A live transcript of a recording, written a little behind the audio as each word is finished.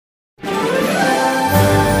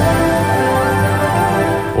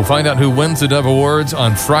find out who wins the Dove Awards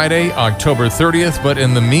on Friday, October 30th. But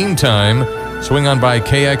in the meantime, swing on by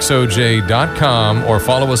KXOJ.com or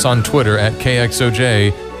follow us on Twitter at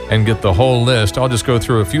KXOJ and get the whole list. I'll just go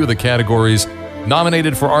through a few of the categories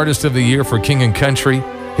nominated for Artist of the Year for King and Country: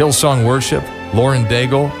 Hillsong Worship, Lauren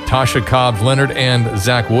Daigle, Tasha Cobbs Leonard, and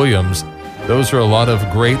Zach Williams. Those are a lot of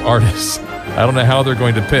great artists. I don't know how they're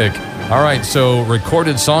going to pick. All right, so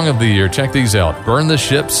Recorded Song of the Year. Check these out. Burn the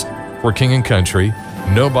Ships for King and Country.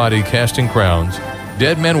 Nobody Casting Crowns.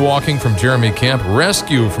 Dead Men Walking from Jeremy Camp.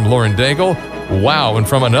 Rescue from Lauren Daigle. Wow, and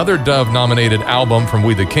from another Dove-nominated album from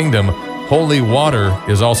We the Kingdom, Holy Water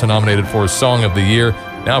is also nominated for Song of the Year.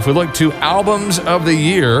 Now, if we look to Albums of the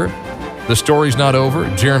Year, The Story's Not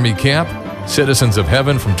Over, Jeremy Camp. Citizens of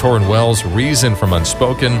Heaven from Torrin Wells. Reason from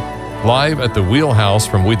Unspoken. Live at the Wheelhouse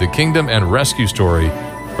from We the Kingdom, and Rescue Story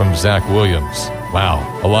from Zach Williams.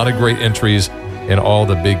 Wow, a lot of great entries in all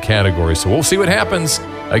the big categories. So we'll see what happens.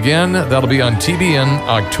 Again, that'll be on TBN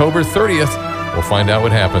October 30th. We'll find out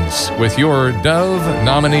what happens with your Dove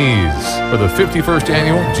nominees for the 51st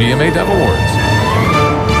Annual GMA Dove Awards.